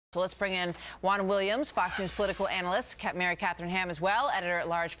So let's bring in Juan Williams, Fox News political analyst, Mary Katharine Ham as well,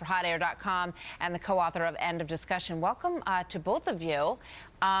 editor-at-large for HotAir.com and the co-author of End of Discussion. Welcome to both of you.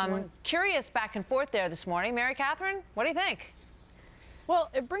 Curious back and forth there this morning. Mary Katharine, what do you think? Well,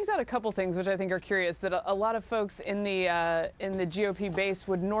 it brings out a couple things which I think are curious that a lot of folks in the GOP base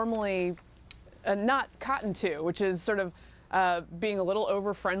would normally not cotton to, which is sort of being a little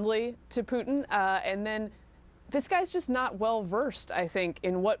over-friendly to Putin, and then this guy's just not well versed, I think,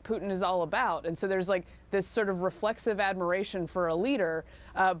 in what Putin is all about. And so there's like this sort of reflexive admiration for a leader,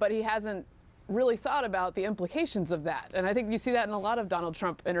 but he hasn't really thought about the implications of that. And I think you see that in a lot of Donald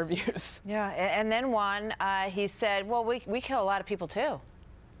Trump interviews. Yeah, and then Juan, he said, well, we kill a lot of people too.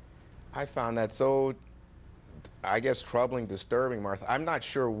 I found that so, I guess, troubling, disturbing, Martha. I'm not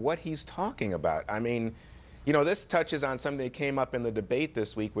sure what he's talking about. I mean, you know, this touches on something that came up in the debate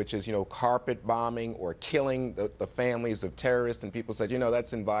this week, which is, you know, carpet bombing or killing the families of terrorists. And people said, you know,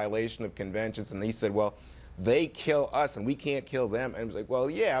 that's in violation of conventions. And he said, well, they kill us and we can't kill them. And it was like, well,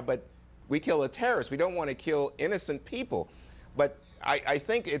 yeah, but we kill a terrorist. We don't want to kill innocent people. But I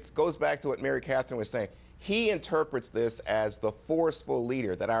think it goes back to what Mary Katharine was saying. He interprets this as the forceful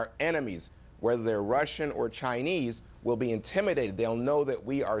leader, that our enemies, whether they're Russian or Chinese, will be intimidated. They'll know that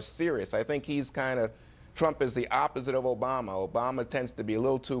we are serious. I think he's kind of, Trump is the opposite of Obama. Obama tends to be a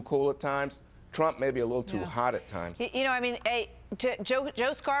little too cool at times. Trump may be a little too hot at times. You know, I mean,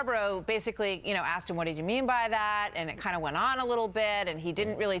 Joe Scarborough basically, you know, asked him, what did you mean by that? And it kind of went on a little bit, and he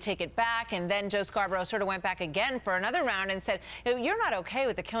didn't really take it back. And then Joe Scarborough sort of went back again for another round and said, you know, you're not okay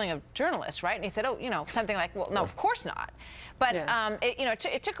with the killing of journalists, right? And he said, oh, you know, something like, well, no, of course not. But, you know,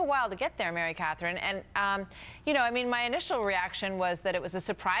 it took a while to get there, Mary Katharine. And, you know, I mean, my initial reaction was that it was a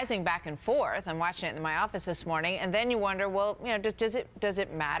surprising back and forth. I'm watching it in my office this morning. And then you wonder, well, you know, does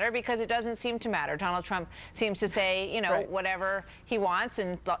it matter? Because it doesn't seem to matter. Donald Trump seems to say, you know, whatever he wants.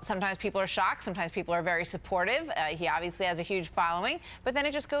 And sometimes people are shocked. Sometimes people are very supportive. He obviously has a huge following. But then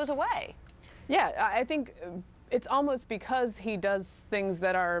it just goes away. Yeah, I think it's almost because he does things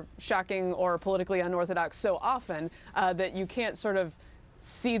that are shocking or politically unorthodox so often that you can't sort of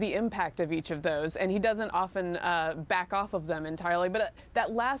see the impact of each of those, and he doesn't often back off of them entirely. But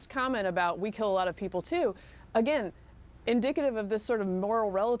that last comment about we kill a lot of people too, again, indicative of this sort of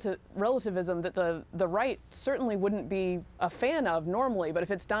moral relativism that the right certainly wouldn't be a fan of normally. But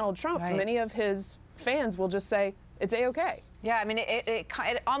if it's Donald Trump, many of his fans will just say it's A-OK. Yeah, I mean, it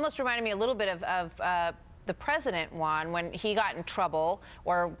almost reminded me a little bit of the president, Juan, when he got in trouble,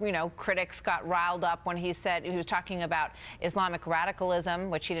 or, you know, critics got riled up when he said, he was talking about Islamic radicalism,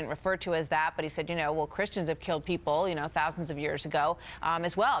 which he didn't refer to as that, but he said, you know, well, Christians have killed people, you know, thousands of years ago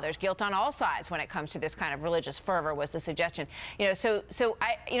as well. There's guilt on all sides when it comes to this kind of religious fervor, was the suggestion. You know, so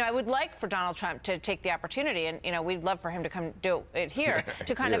I would like for Donald Trump to take the opportunity, and, you know, we'd love for him to come do it here,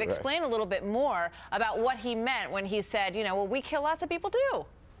 to kind of explain a little bit more about what he meant when he said, you know, well, we kill lots of people too.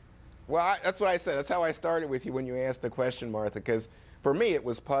 Well, that's what I said. That's how I started with you when you asked the question, Martha, because for me it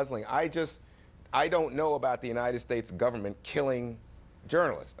was puzzling. I don't know about the United States government killing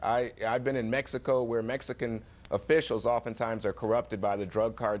journalists. I've been in Mexico, where Mexican officials oftentimes are corrupted by the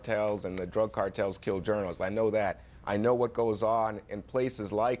drug cartels, and the drug cartels kill journalists. I know that. I know what goes on in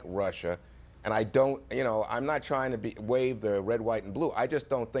places like Russia, and I don't, you know, I'm not trying to wave the red, white, and blue. I just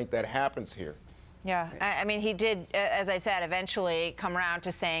don't think that happens here. Yeah, I mean, he did, as I said, eventually come around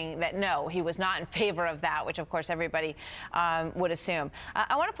to saying that, no, he was not in favor of that, which, of course, everybody would assume.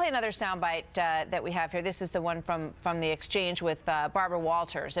 I want to play another soundbite that we have here. This is the one from the exchange with Barbara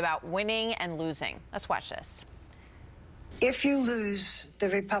Walters about winning and losing. Let's watch this. If you lose the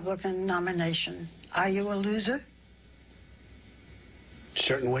Republican nomination, are you a loser?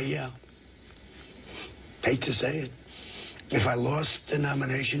 Certain way, yeah. Hate to say it. If I lost the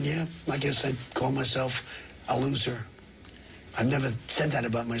nomination, yeah, I guess I'd call myself a loser. I've never said that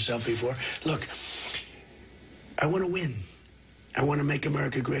about myself before. Look, I want to win. I want to make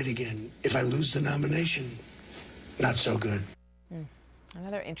America great again. If I lose the nomination, not so good.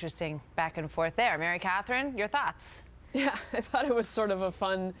 Another interesting back and forth there. Mary Katharine, your thoughts? Yeah, I thought it was sort of a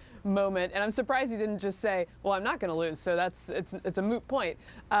fun moment, and I'm surprised he didn't just say, well, I'm not going to lose, so it's a moot point.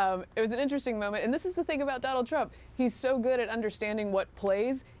 It was an interesting moment, and this is the thing about Donald Trump. He's so good at understanding what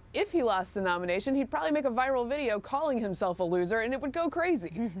plays. If he lost the nomination, he'd probably make a viral video calling himself a loser, and it would go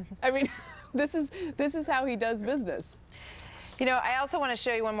crazy. I mean, this is how he does business. You know, I also want to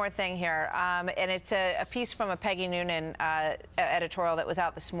show you one more thing here, and it's a piece from a Peggy Noonan editorial that was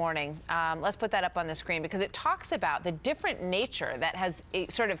out this morning. Let's put that up on the screen because it talks about the different nature that has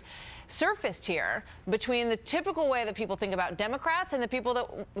sort of surfaced here between the typical way that people think about Democrats and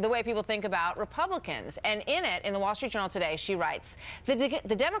the way people think about Republicans. And in it, in the Wall Street Journal today, she writes,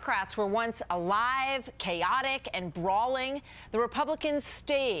 the Democrats were once alive, chaotic, and brawling. The Republicans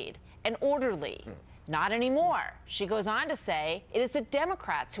stayed and orderly. Not anymore. She goes on to say, it is the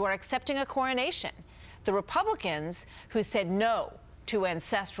Democrats who are accepting a coronation, the Republicans who said no to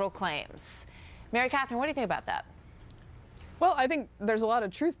ancestral claims. Mary Katharine, what do you think about that? Well, I think there's a lot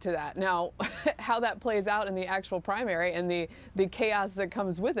of truth to that. Now, how that plays out in the actual primary and the chaos that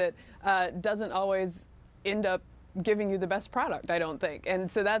comes with it doesn't always end up giving you the best product, I don't think. And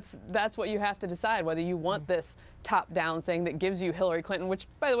so that's what you have to decide, whether you want this top-down thing that gives you Hillary Clinton, which,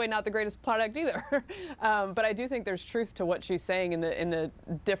 by the way, not the greatest product either. But I do think there's truth to what she's saying in the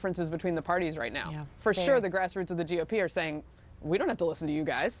differences between the parties right now. Yeah, For sure, the grassroots of the GOP are saying, we don't have to listen to you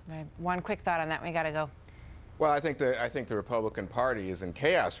guys. Right. One quick thought on that. We got to go. Well, I think the Republican Party is in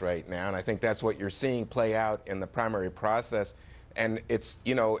chaos right now, and I think that's what you're seeing play out in the primary process. And it's,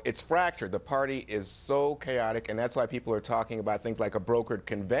 you know, it's fractured. The party is so chaotic, and that's why people are talking about things like a brokered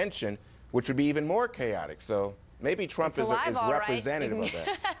convention, which would be even more chaotic. So maybe Trump is representative of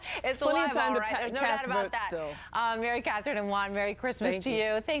that. It's Plenty alive, of time all to right. There's no cast doubt about votes that. still. Mary Katharine and Juan, Merry Christmas to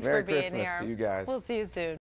you. Thanks Merry for being Christmas here. to you guys. We'll see you soon.